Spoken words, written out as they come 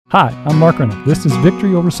Hi, I'm Mark Rennick. This is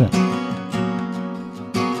Victory Over Sin.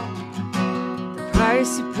 The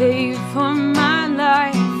price you paid for my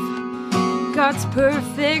life, God's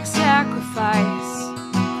perfect sacrifice,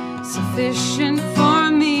 sufficient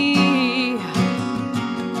for me.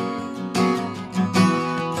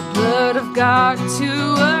 The blood of God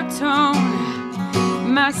to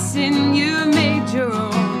atone, my sin you made your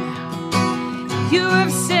own. You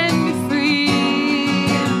have set me free.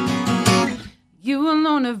 You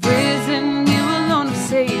alone have risen, you alone have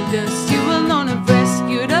saved us, you alone have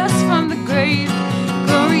rescued us from the grave.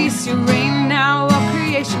 Glorious your reign now, all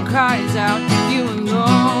creation cries out. You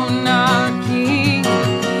alone are King,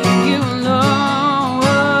 you alone.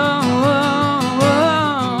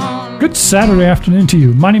 Good Saturday afternoon to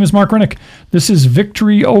you. My name is Mark Rennick. This is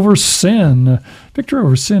Victory Over Sin. Victory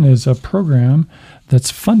Over Sin is a program that's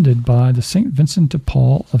funded by the St. Vincent de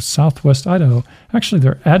Paul of Southwest Idaho, actually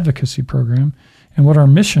their advocacy program. And what our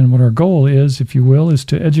mission, what our goal is, if you will, is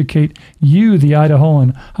to educate you, the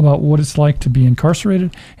Idahoan, about what it's like to be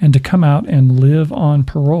incarcerated and to come out and live on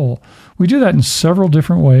parole. We do that in several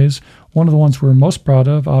different ways. One of the ones we're most proud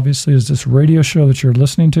of, obviously, is this radio show that you're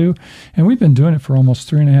listening to. And we've been doing it for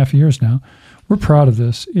almost 3.5 years now. We're proud of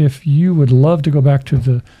this. If you would love to go back to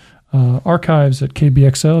the archives at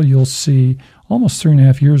KBXL, you'll see almost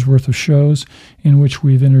 3.5 years worth of shows in which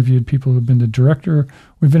we've interviewed people who've been the director.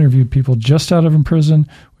 We've interviewed people just out of prison.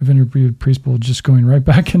 We've interviewed people just going right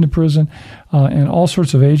back into prison, and all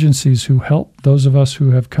sorts of agencies who help those of us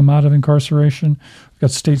who have come out of incarceration. We've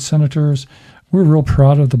got state senators. We're real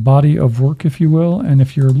proud of the body of work, if you will. And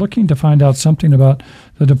if you're looking to find out something about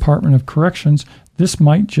the Department of Corrections, this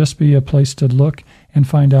might just be a place to look and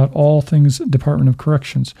find out all things Department of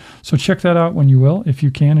Corrections. So check that out when you will, if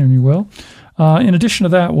you can and you will. In addition to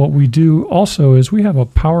that, what we do also is we have a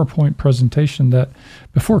PowerPoint presentation that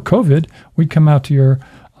before COVID, we'd come out to your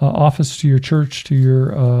office, to your church, to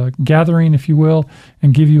your gathering, if you will,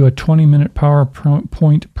 and give you a 20-minute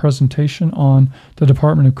PowerPoint presentation on the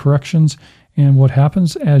Department of Corrections and what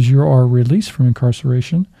happens as you are released from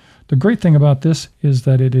incarceration. The great thing about this is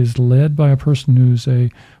that it is led by a person who's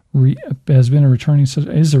is a returning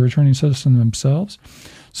citizen themselves.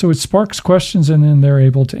 So it sparks questions, and then they're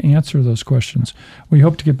able to answer those questions. We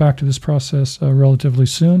hope to get back to this process relatively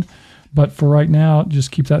soon, but for right now,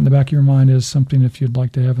 just keep that in the back of your mind as something if you'd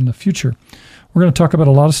like to have in the future. We're going to talk about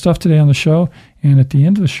a lot of stuff today on the show, and at the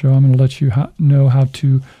end of the show, I'm going to let you know how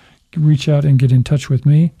to reach out and get in touch with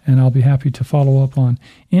me, and I'll be happy to follow up on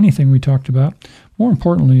anything we talked about. More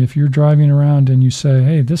importantly, if you're driving around and you say,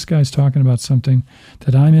 hey, this guy's talking about something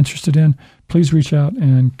that I'm interested in, please reach out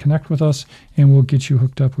and connect with us, and we'll get you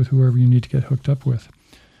hooked up with whoever you need to get hooked up with.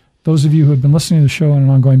 Those of you who have been listening to the show on an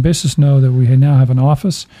ongoing basis know that we now have an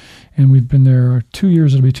office, and we've been there 2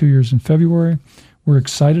 years. It'll be 2 years in February. We're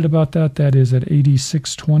excited about that. That is at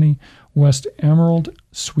 8620 West Emerald,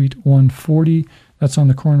 Suite 140. That's on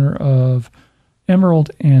the corner of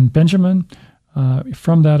Emerald and Benjamin.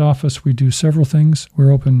 From that office, we do several things.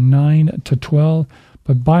 We're open 9 to 12,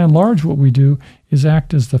 but by and large, what we do is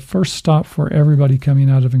act as the first stop for everybody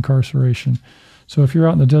coming out of incarceration. So if you're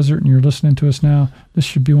out in the desert and you're listening to us now, this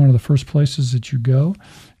should be one of the first places that you go.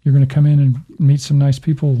 You're going to come in and meet some nice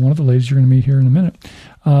people. One of the ladies you're going to meet here in a minute,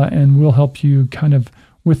 and we'll help you kind of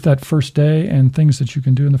with that first day and things that you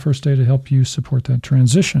can do in the first day to help you support that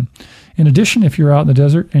transition. In addition, if you're out in the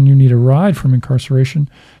desert and you need a ride from incarceration,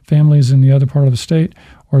 families in the other part of the state,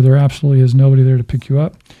 or there absolutely is nobody there to pick you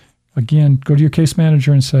up, again, go to your case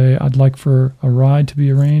manager and say, I'd like for a ride to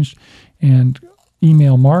be arranged, and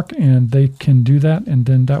email Mark, and they can do that, and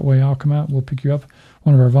then that way I'll come out, we'll pick you up.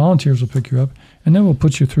 One of our volunteers will pick you up, and then we'll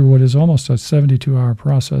put you through what is almost a 72-hour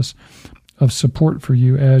process of support for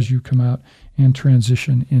you as you come out and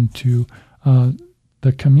transition into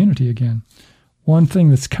the community again. One thing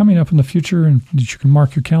that's coming up in the future and that you can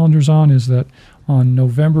mark your calendars on is that on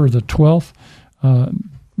November the 12th,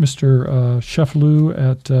 Mr. Chef Lou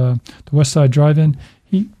at the West Side Drive-In,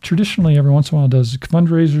 he traditionally every once in a while does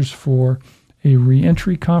fundraisers for a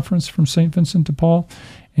Reentry conference from St. Vincent de Paul,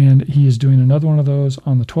 and he is doing another one of those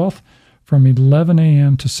on the 12th from 11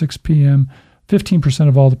 a.m. to 6 p.m. 15%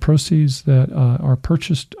 of all the proceeds that are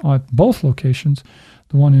purchased at both locations,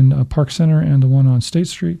 the one in Park Center and the one on State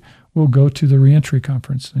Street, will go to the Reentry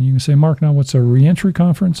Conference. And you can say, Mark, now what's a Reentry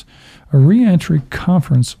Conference? A Reentry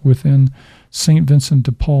Conference within St. Vincent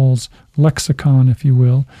de Paul's lexicon, if you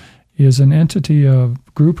will, is an entity, a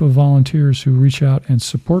group of volunteers who reach out and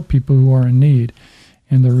support people who are in need.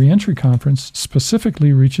 And the Reentry Conference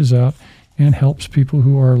specifically reaches out and helps people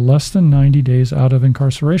who are less than 90 days out of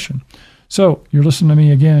incarceration. So you're listening to me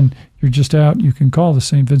again, you're just out, you can call the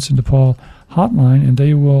St. Vincent de Paul hotline, and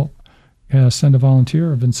they will send a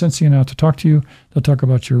volunteer, a Vincentian, out to talk to you. They'll talk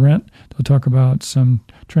about your rent. They'll talk about some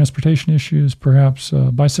transportation issues, perhaps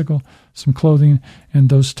a bicycle, some clothing, and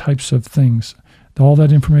those types of things. All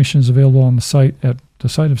that information is available on the site, at the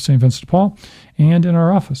site of St. Vincent de Paul, and in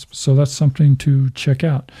our office. So that's something to check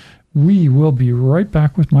out. We will be right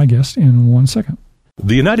back with my guest in 1 second.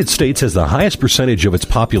 The United States has the highest percentage of its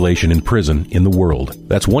population in prison in the world.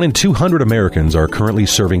 That's 1 in 200 Americans are currently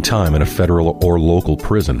serving time in a federal or local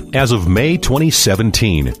prison. As of May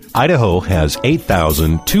 2017, Idaho has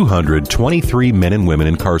 8,223 men and women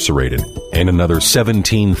incarcerated, and another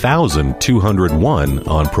 17,201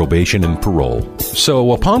 on probation and parole.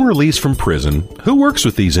 So, upon release from prison, who works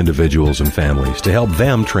with these individuals and families to help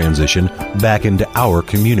them transition back into our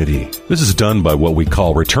community? This is done by what we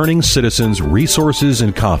call Returning Citizens Resources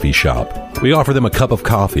and Coffee Shop. We offer them a cup of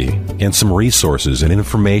coffee and some resources and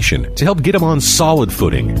information to help get them on solid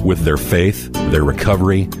footing with their faith, their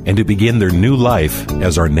recovery, and to begin their new life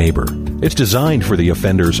as our neighbor. It's designed for the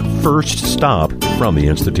offender's first stop from the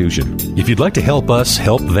institution. If you'd like to help us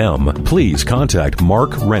help them, please contact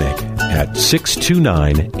Mark Rennick at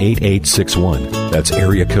 629-8861. That's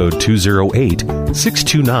area code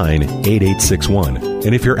 208-629-8861.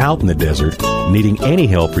 And if you're out in the desert, needing any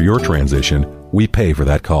help for your transition, we pay for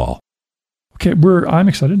that call. Okay, I'm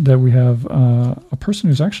excited that we have a person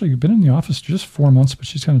who's actually been in the office just 4 months, but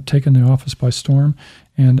she's kind of taken the office by storm.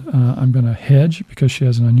 And I'm going to hedge because she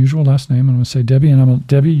has an unusual last name. I'm going to say Debbie, and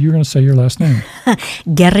Debbie, you're going to say your last name.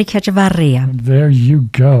 Guerricaechevaria. There you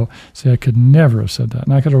go. See, I could never have said that.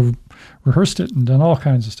 And I could have rehearsed it and done all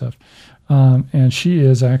kinds of stuff. And she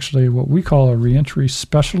is actually what we call a reentry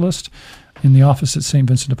specialist in the office at St.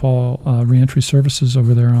 Vincent de Paul Reentry Services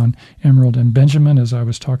over there on Emerald and Benjamin, as I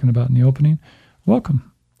was talking about in the opening.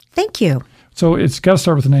 Welcome. Thank you. So it's got to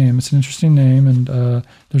start with a name. It's an interesting name, and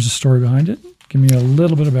there's a story behind it. Give me a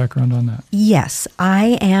little bit of background on that. Yes,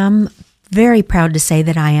 I am very proud to say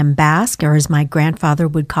that I am Basque, or as my grandfather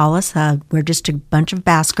would call us, we're just a bunch of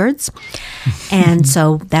Bastards. And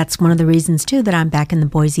so that's one of the reasons, too, that I'm back in the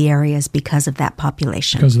Boise area is because of that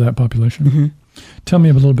population. Because of that population. Mm-hmm. Tell me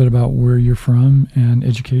a little bit about where you're from and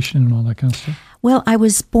education and all that kind of stuff. Well, I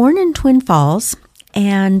was born in Twin Falls,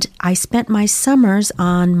 and I spent my summers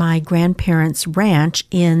on my grandparents' ranch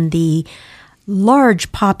in the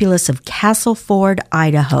large populace of Castleford,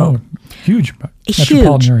 Idaho. Oh, huge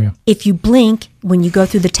metropolitan area. If you blink, when you go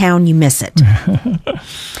through the town, you miss it.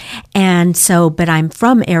 And so, but I'm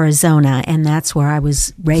from Arizona, and that's where I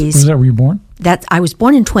was raised. Was that where you were born? I was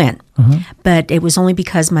born in Twin, but it was only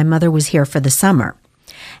because my mother was here for the summer.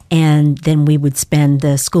 And then we would spend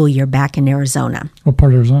the school year back in Arizona. What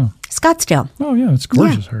part of Arizona? Scottsdale. Oh, yeah, it's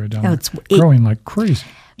gorgeous area down there. It's growing like crazy.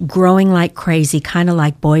 Growing like crazy, kind of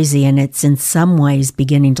like Boise, and it's in some ways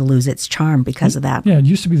beginning to lose its charm because of that. Yeah, it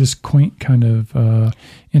used to be this quaint kind of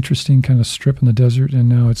interesting kind of strip in the desert, and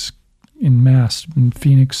now it's in mass in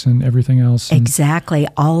Phoenix and everything else. And exactly.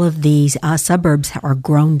 All of these suburbs are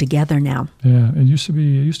grown together now. Yeah, it used to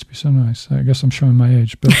be so nice. I guess I'm showing my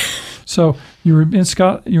age. But so you were in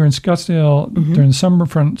Scottsdale during the summer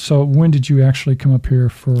front. So when did you actually come up here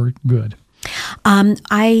for good?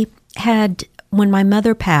 When my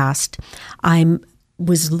mother passed, I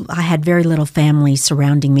had very little family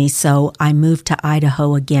surrounding me, so I moved to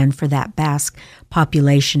Idaho again for that Basque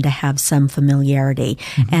population to have some familiarity.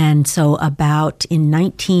 Mm-hmm. And so in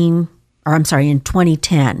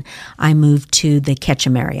 2010, I moved to the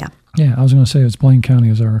Ketchum area. Yeah, I was going to say it's Blaine County,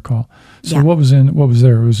 as I recall. So yeah. What was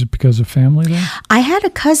there? Was it because of family there? I had a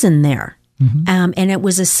cousin there, and it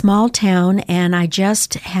was a small town, and I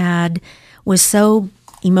just was so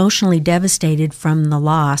emotionally devastated from the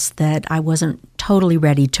loss that I wasn't totally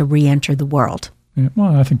ready to re-enter the world. Yeah,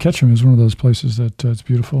 well, I think Ketchum is one of those places that it's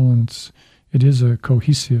beautiful, and it is a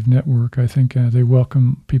cohesive network. I think they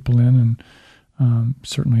welcome people in, and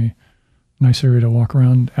certainly nice area to walk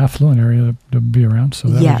around, affluent area to be around. So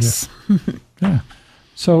that yes. Yeah.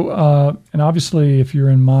 So, and obviously if you're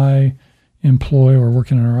in my employ or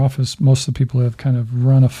working in our office, most of the people have kind of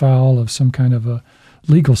run afoul of some kind of a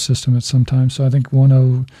legal system at some time. So I think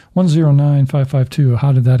 109-552,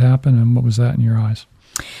 how did that happen, and what was that in your eyes?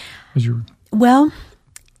 Well,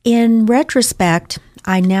 in retrospect,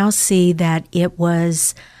 I now see that it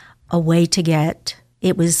was a way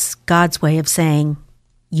it was God's way of saying,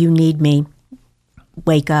 you need me,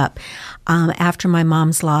 wake up. After my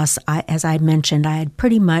mom's loss, as I mentioned, I had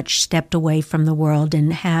pretty much stepped away from the world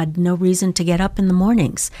and had no reason to get up in the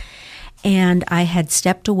mornings. And I had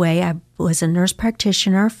stepped away. I was a nurse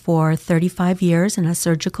practitioner for 35 years and a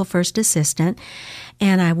surgical first assistant,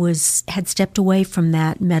 and I had stepped away from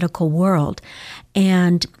that medical world.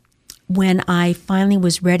 And when I finally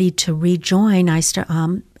was ready to rejoin, I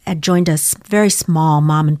joined a very small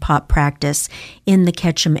mom and pop practice in the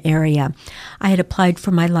Ketchum area. I had applied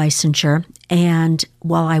for my licensure, and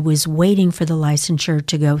while I was waiting for the licensure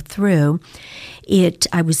to go through,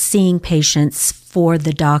 I was seeing patients for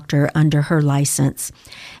the doctor under her license.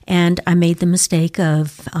 And I made the mistake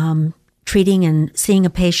of treating and seeing a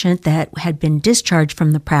patient that had been discharged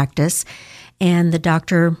from the practice, and the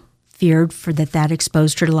doctor feared that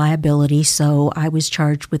exposed her to liability, so I was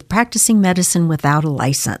charged with practicing medicine without a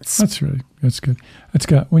license. That's good.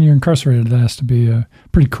 When you're incarcerated, that has to be a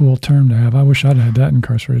pretty cool term to have. I wish I'd had that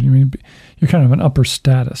incarcerated. I mean, you're kind of an upper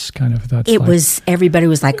status kind of. Everybody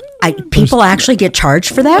was like, people actually get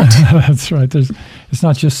charged for that? That's right. It's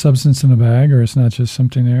not just substance in a bag, or it's not just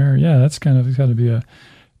something there. Yeah, it's got to be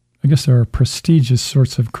I guess there are prestigious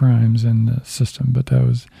sorts of crimes in the system, but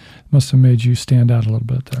must have made you stand out a little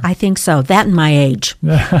bit there. I think so. That and my age.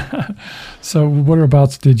 So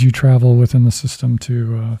whereabouts did you travel within the system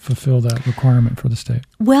to fulfill that requirement for the state?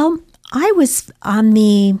 Well, I was on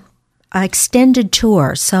the extended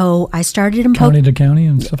tour. So I started in county to county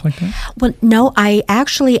and stuff like that? Well, no,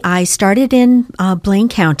 I started in Blaine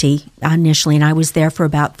County initially, and I was there for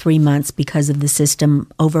about 3 months because of the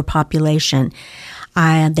system overpopulation.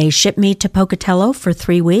 They shipped me to Pocatello for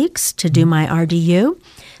 3 weeks to do my RDU.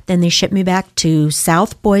 Then they shipped me back to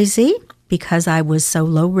South Boise because I was so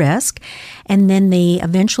low risk. And then they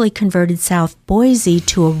eventually converted South Boise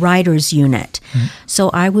to a writer's unit. Mm-hmm. So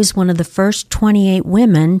I was one of the first 28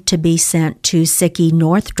 women to be sent to Sickie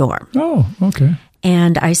North Door. Oh, okay.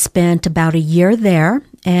 And I spent about a year there,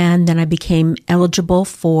 and then I became eligible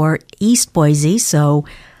for East Boise, so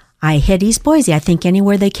I hit East Boise. I think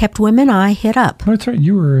anywhere they kept women, I hit up. Oh, that's right.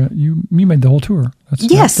 You made the whole tour.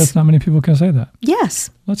 Yes. That's not many people can say that.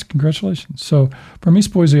 Yes. That's congratulations. So from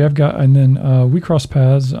East Boise, and then we crossed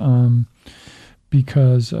paths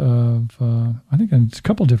because of, I think in a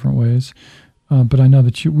couple different ways, but I know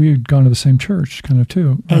that we had gone to the same church kind of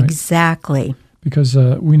too. Right? Exactly. Because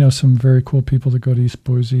we know some very cool people that go to East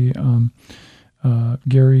Boise,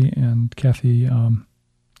 Gary and Kathy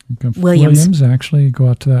Williams actually go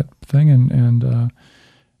out to that thing, and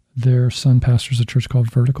their son pastors a church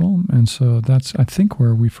called Vertical, and so that's, I think,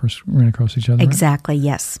 where we first ran across each other. Exactly, right?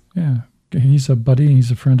 Yes. Yeah. He's a buddy.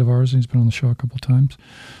 He's a friend of ours. He's been on the show a couple of times.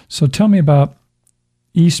 So tell me about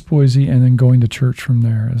East Boise and then going to church from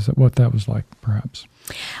there. Is that what that was like, perhaps?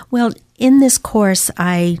 Well, in this course,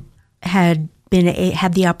 I had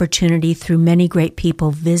the opportunity through many great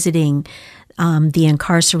people visiting the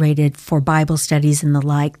incarcerated for Bible studies and the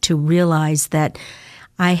like to realize that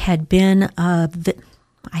I had been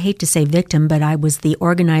I hate to say victim, but I was the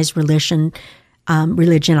organized religion.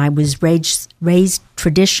 I was raised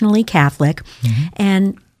traditionally Catholic, mm-hmm.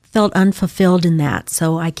 and felt unfulfilled in that.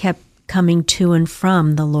 So I kept coming to and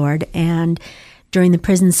from the Lord. And during the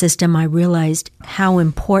prison system, I realized how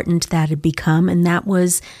important that had become, and that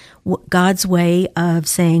was God's way of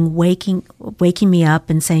saying, waking me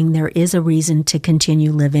up and saying there is a reason to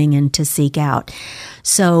continue living and to seek out.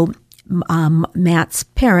 So Matt's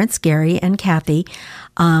parents, Gary and Kathy,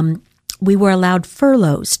 we were allowed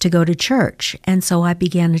furloughs to go to church. And so I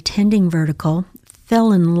began attending Vertical,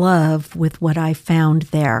 fell in love with what I found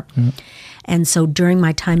there. Mm-hmm. And so during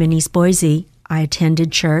my time in East Boise, I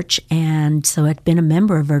attended church, and so I'd been a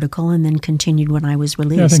member of Vertical and then continued when I was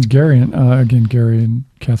released. Yeah, I think Gary and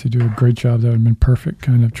Kathy do a great job. That would have been perfect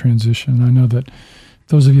kind of transition. I know that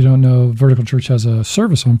those of you who don't know, Vertical Church has a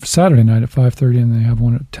service on Saturday night at 5:30, and they have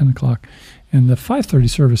one at 10 o'clock. And the 5:30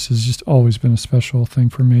 service has just always been a special thing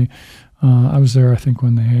for me. I was there, I think,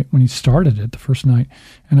 when he started it the first night,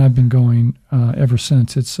 and I've been going ever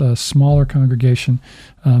since. It's a smaller congregation.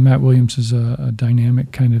 Matt Williams is a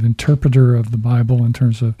dynamic kind of interpreter of the Bible in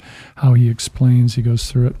terms of how he explains. He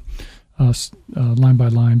goes through it line by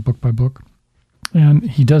line, book by book. And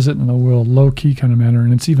he does it in a real low-key kind of manner,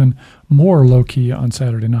 and it's even more low-key on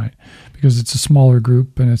Saturday night because it's a smaller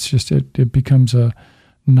group, and it's just it becomes a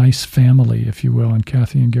nice family, if you will, and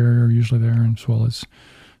Kathy and Gary are usually there as well as...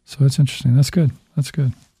 So that's interesting. That's good.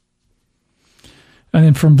 And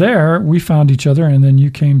then from there, we found each other, and then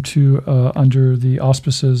you came to, under the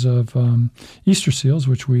auspices of Easter Seals,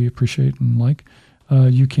 which we appreciate and like,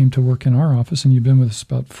 you came to work in our office, and you've been with us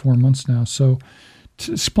about 4 months now. So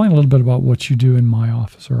explain a little bit about what you do in my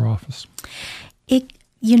office or office.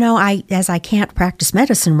 As I can't practice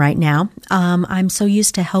medicine right now, I'm so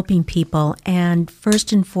used to helping people, and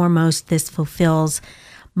first and foremost, this fulfills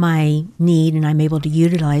my need, and I'm able to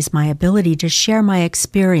utilize my ability to share my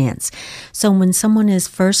experience. So when someone is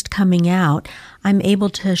first coming out, I'm able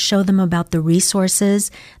to show them about the resources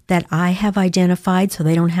that I have identified so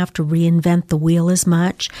they don't have to reinvent the wheel as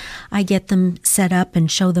much. I get them set up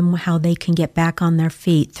and show them how they can get back on their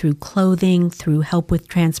feet through clothing, through help with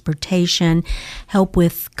transportation, help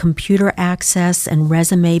with computer access and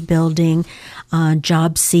resume building,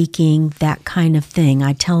 job seeking, that kind of thing.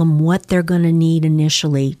 I tell them what they're going to need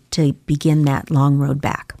initially to begin that long road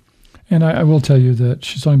back. And I will tell you that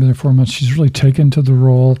she's only been there 4 months. She's really taken to the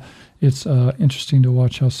role. It's interesting to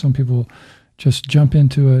watch how some people just jump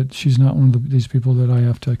into it. She's not one of these people that I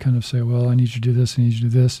have to kind of say, well, I need you to do this, I need you to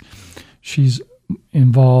do this. She's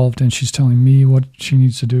involved, and she's telling me what she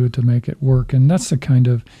needs to do to make it work. And that's the kind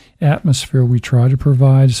of atmosphere we try to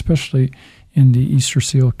provide, especially in the Easter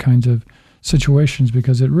Seal kinds of situations,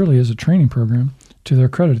 because it really is a training program. To their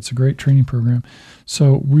credit, it's a great training program.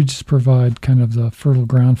 So we just provide kind of the fertile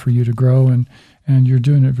ground for you to grow, and you're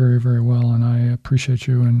doing it very, very well, and I appreciate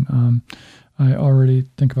you. And I already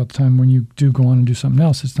think about the time when you do go on and do something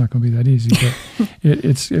else. It's not going to be that easy,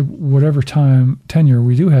 but whatever tenure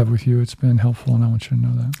we do have with you, it's been helpful, and I want you to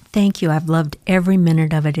know that. Thank you. I've loved every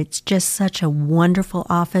minute of it. It's just such a wonderful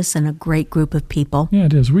office and a great group of people. Yeah,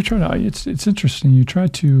 it is. We try to. It's interesting. You try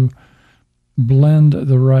to blend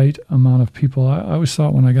the right amount of people. I always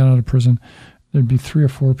thought when I got out of prison, there'd be 3 or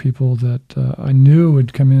 4 people that I knew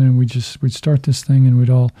would come in, and we'd start this thing, and we'd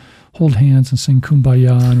all hold hands and sing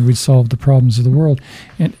Kumbaya, and we'd solve the problems of the world.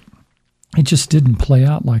 And it just didn't play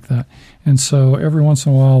out like that. And so every once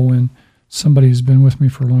in a while, when somebody's been with me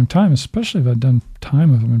for a long time, especially if I've done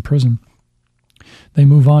time with them in prison, they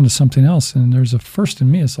move on to something else. And there's a first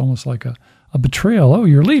in me, it's almost like a betrayal. Oh,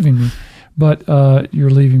 you're leaving me. But you're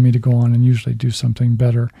leaving me to go on and usually do something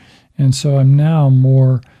better. And so I'm now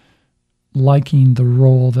more liking the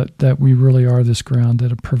role that we really are this ground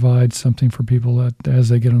that provides something for people that as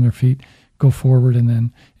they get on their feet, go forward. And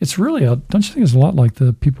then it's really, don't you think it's a lot like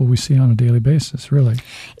the people we see on a daily basis, really?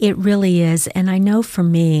 It really is. And I know for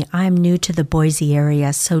me, I'm new to the Boise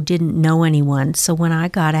area, so didn't know anyone. So when I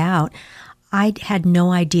got out, I had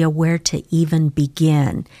no idea where to even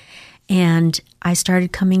begin. And I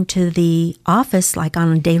started coming to the office like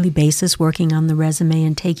on a daily basis, working on the resume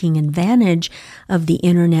and taking advantage of the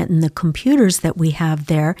internet and the computers that we have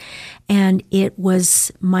there. And it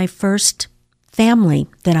was my first family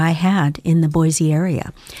that I had in the Boise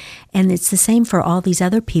area. And it's the same for all these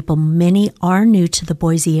other people. Many are new to the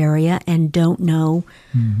Boise area and don't know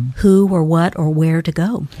who or what or where to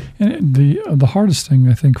go. And the hardest thing,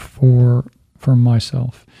 I think, for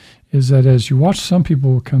myself is that as you watch some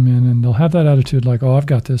people come in and they'll have that attitude like, oh, I've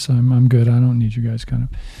got this, I'm good, I don't need you guys kind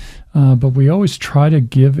of. But we always try to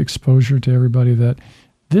give exposure to everybody that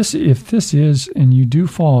if this is, and you do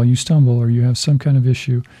fall, you stumble, or you have some kind of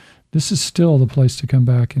issue, this is still the place to come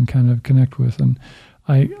back and kind of connect with. And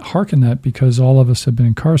I hearken that because all of us have been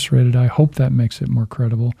incarcerated. I hope that makes it more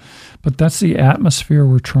credible. But that's the atmosphere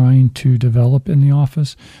we're trying to develop in the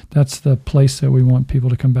office. That's the place that we want people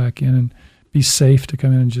to come back in and be safe to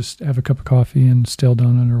come in and just have a cup of coffee and stale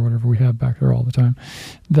donut or whatever we have back there all the time.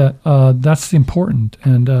 That's important,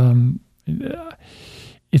 and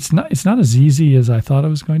it's not as easy as I thought it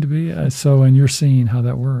was going to be. And you're seeing how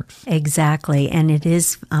that works. Exactly, and it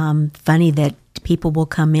is funny that people will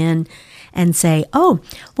come in and say, oh,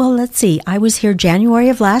 well, let's see, I was here January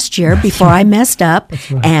of last year before I messed up,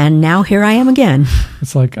 and now here I am again.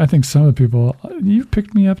 It's like, I think some of the people, you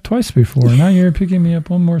picked me up twice before, now you're picking me up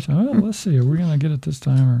one more time. Oh, let's see, are we going to get it this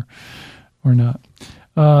time or not?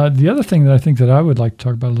 The other thing that I think that I would like to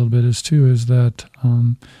talk about a little bit is that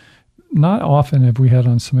not often have we had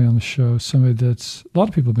on somebody on the show, a lot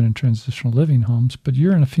of people have been in transitional living homes, but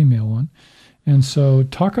you're in a female one. And so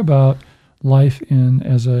talk about life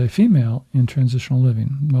as a female in transitional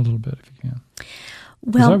living a little bit, if you can.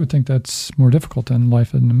 Well, I would think that's more difficult than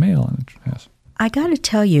life as a male. I got to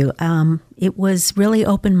tell you, it was really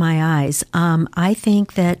opened my eyes. I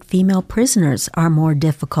think that female prisoners are more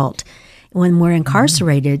difficult when we're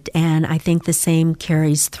incarcerated, and I think the same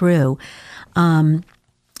carries through.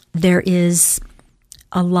 There is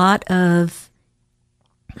a lot of,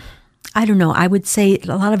 I would say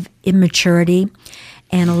a lot of immaturity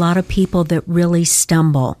and a lot of people that really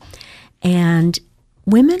stumble. And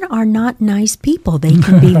women are not nice people. They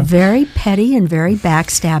can be very petty and very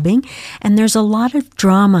backstabbing, and there's a lot of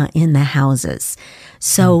drama in the houses.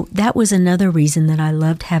 So that was another reason that I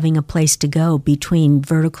loved having a place to go between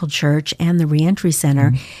Vertical Church and the Reentry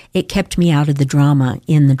Center. It kept me out of the drama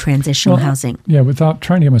in the transitional housing. Yeah, without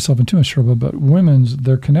trying to get myself into too much trouble, but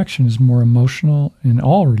their connection is more emotional in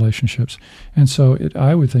all relationships. And so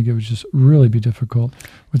I would think it would just really be difficult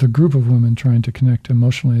with a group of women trying to connect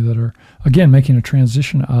emotionally that are, again, making a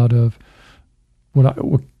transition out of what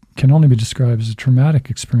can only be described as a traumatic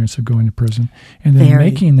experience of going to prison, and then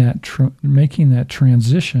making that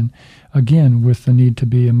transition again with the need to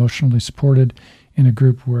be emotionally supported in a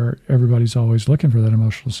group where everybody's always looking for that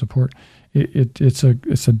emotional support. It's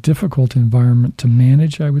a difficult environment to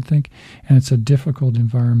manage, I would think, and it's a difficult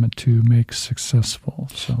environment to make successful.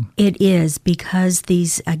 So it is, because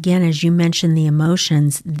these, again, as you mentioned, the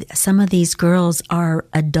emotions, some of these girls are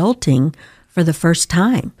adulting for the first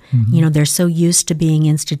time. Mm-hmm. They're so used to being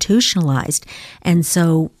institutionalized, and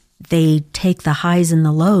so they take the highs and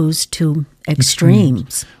the lows to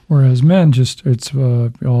extremes. Whereas men, it's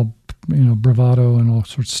all bravado and all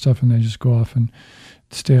sorts of stuff, and they just go off and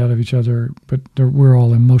stay out of each other. But we're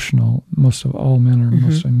all emotional. Most of all men are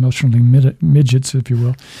most emotionally midgets, if you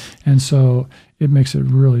will, and so it makes it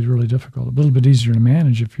really, really difficult. A little bit easier to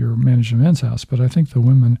manage if you're managing a men's house, but I think the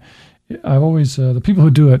women, I've always the people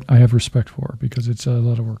who do it, I have respect for, because it's a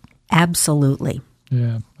lot of work. Absolutely.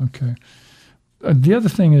 Yeah. Okay. The other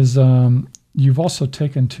thing is you've also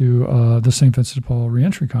taken to the St. Vincent de Paul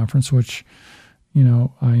Reentry Conference, which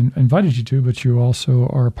I invited you to, but you also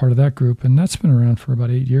are a part of that group, and that's been around for about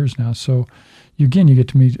 8 years now. So you get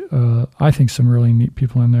to meet, I think, some really neat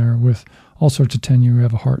people in there with all sorts of tenure who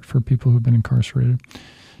have a heart for people who've been incarcerated.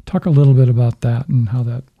 Talk a little bit about that and how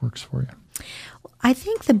that works for you. I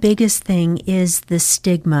think the biggest thing is the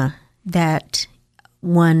stigma that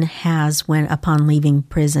one has upon leaving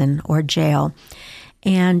prison or jail.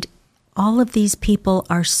 And all of these people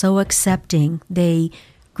are so accepting. They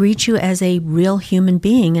greet you as a real human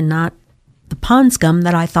being and not the pond scum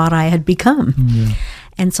that I thought I had become. Yeah.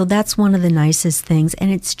 And so that's one of the nicest things.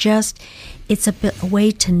 And it's a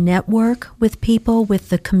way to network with people, with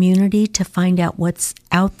the community, to find out what's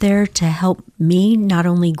out there to help me not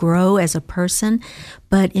only grow as a person,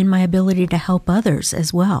 but in my ability to help others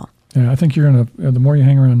as well. Yeah, I think the more you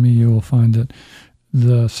hang around me, you will find that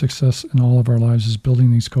the success in all of our lives is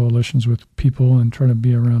building these coalitions with people and trying to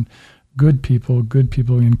be around good people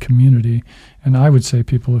in community. And I would say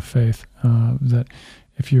people of faith, that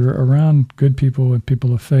if you're around good people and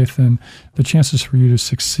people of faith, then the chances for you to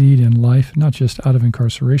succeed in life, not just out of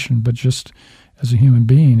incarceration, but just as a human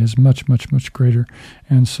being, is much, much, much greater.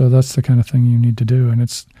 And so that's the kind of thing you need to do. And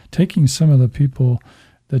it's taking some of the people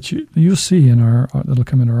that you'll see that'll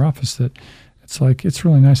come into our office, that it's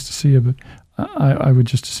really nice to see you, but I would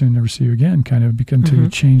just as soon never see you again, kind of, until you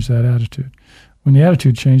change that attitude. When the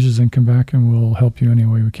attitude changes, then come back and we'll help you any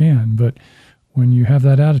way we can. But when you have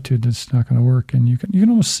that attitude, that's not going to work, and you can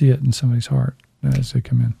almost see it in somebody's heart as they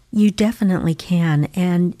come in. You definitely can.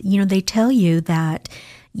 And they tell you that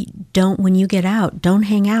when you get out, don't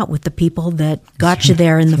hang out with the people that got you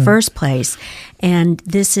there in the first place. And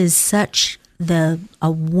this is such a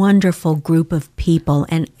wonderful group of people.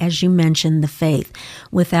 And as you mentioned, the faith.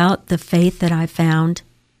 Without the faith that I found,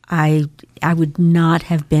 I would not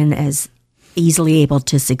have been as easily able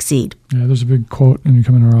to succeed. Yeah, there's a big quote when you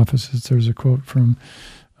come into our office. There's a quote from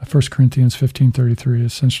 1 Corinthians 15:33.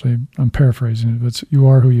 Essentially, I'm paraphrasing it, but you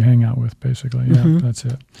are who you hang out with, basically. Yeah, that's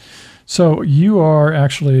it. So you are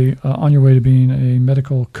actually on your way to being a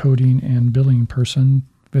medical coding and billing person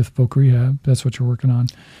with Voc Rehab. That's what you're working on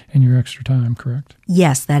in your extra time, correct?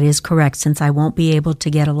 Yes, that is correct. Since I won't be able to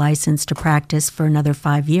get a license to practice for another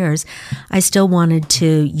 5 years, I still wanted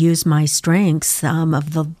to use my strengths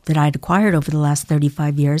that I'd acquired over the last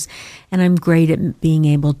 35 years, and I'm great at being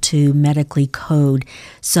able to medically code.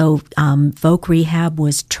 So Voc Rehab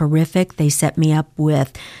was terrific. They set me up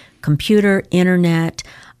with computer, internet,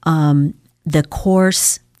 the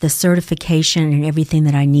course, the certification, and everything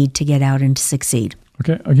that I need to get out and to succeed.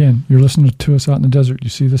 Okay, again, you're listening to us out in the desert. You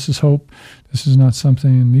see, this is hope. This is not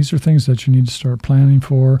something, these are things that you need to start planning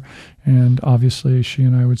for. And obviously, she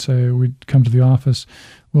and I would say, we'd come to the office.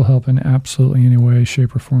 We'll help in absolutely any way,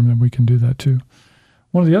 shape, or form that we can do that too.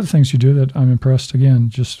 One of the other things you do that I'm impressed, again,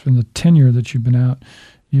 just from the tenure that you've been out,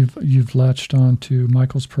 you've latched on to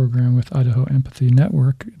Michael's program with Idaho Empathy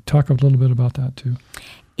Network. Talk a little bit about that too.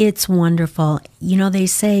 It's wonderful. They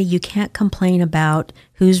say you can't complain about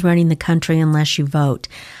who's running the country unless you vote.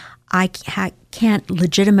 I can't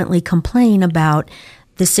legitimately complain about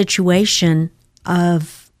the situation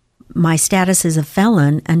of my status as a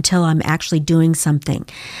felon until I'm actually doing something.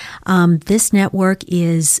 This network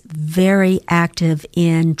is very active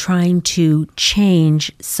in trying to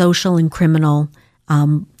change social and criminal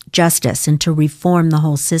justice and to reform the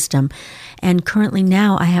whole system. And currently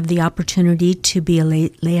now I have the opportunity to be a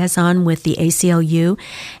liaison with the ACLU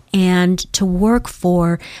and to work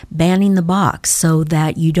for banning the box so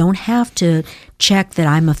that you don't have to check that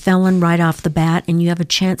I'm a felon right off the bat, and you have a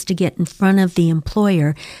chance to get in front of the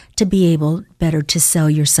employer to be able better to sell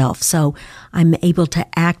yourself. So I'm able to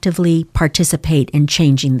actively participate in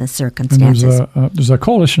changing the circumstances. And there's a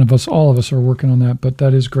coalition of us, all of us are working on that, but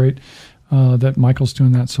that is great. That Michael's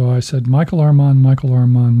doing that. So I said, Michael Armand. I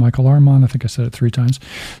think I said it 3 times.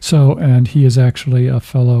 So, and he is actually a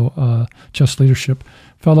fellow Just Leadership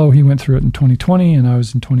fellow. He went through it in 2020 and I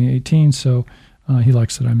was in 2018. So he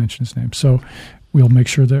likes that I mentioned his name. So we'll make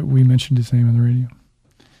sure that we mentioned his name on the radio.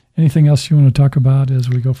 Anything else you want to talk about as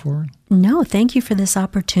we go forward? No, thank you for this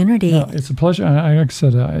opportunity. No, it's a pleasure. Like I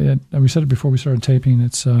said, we said it before we started taping.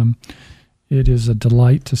 It is a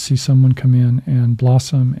delight to see someone come in and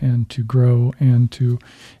blossom and to grow and to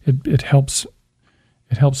it helps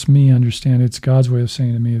me understand. It's God's way of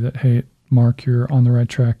saying to me that, hey, Mark, you're on the right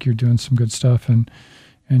track. You're doing some good stuff and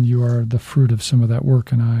you are the fruit of some of that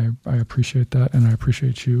work, and I appreciate that, and I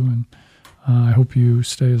appreciate you, and I hope you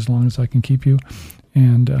stay as long as I can keep you,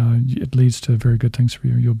 and it leads to very good things for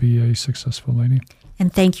you. You'll be a successful lady.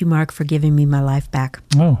 And thank you, Mark, for giving me my life back.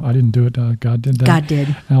 Oh, I didn't do it. God did that. God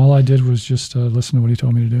did. And all I did was just listen to what he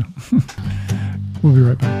told me to do. We'll be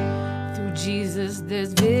right back. Through Jesus,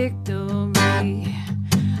 there's victory.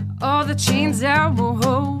 All the chains that were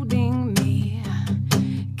holding me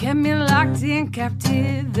kept me locked in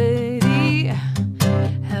captivity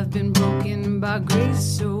have been broken by grace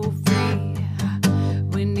so free.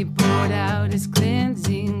 When he poured out his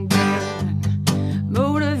cleansing blood,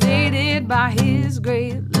 motivated by his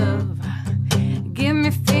great love, give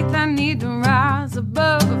me faith I need to rise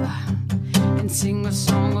above and sing a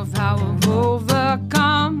song of how I've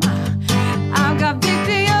overcome. I've got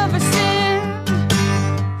victory over sin,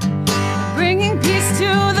 bringing peace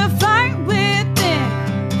to the fight within.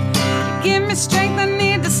 Give me strength I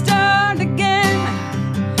need to start again.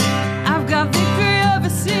 I've got victory over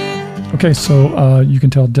sin. Okay, so you can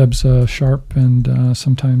tell Deb's sharp, and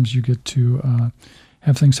sometimes you get to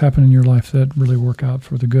have things happen in your life that really work out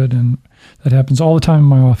for the good, and that happens all the time in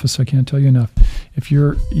my office. I can't tell you enough. If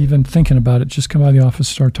you're even thinking about it, just come by the office,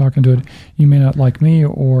 start talking to it. You may not like me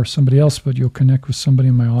or somebody else, but you'll connect with somebody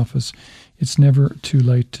in my office. It's never too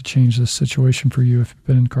late to change this situation for you if you've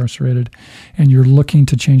been incarcerated and you're looking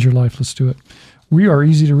to change your life. Let's do it. We are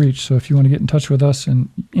easy to reach, so if you want to get in touch with us and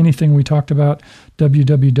anything we talked about,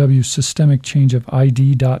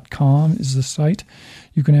 www.systemicchangeofid.com is the site.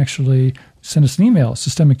 You can actually send us an email,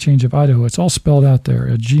 Systemic Change of Idaho. It's all spelled out there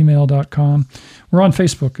at gmail.com. We're on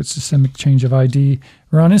Facebook at Systemic Change of ID.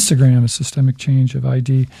 We're on Instagram at Systemic Change of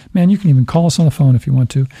ID. Man, you can even call us on the phone if you want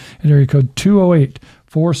to at area code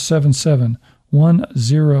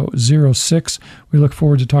 208-477-1006. We look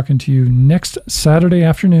forward to talking to you next Saturday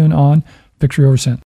afternoon on Victory Over Sin.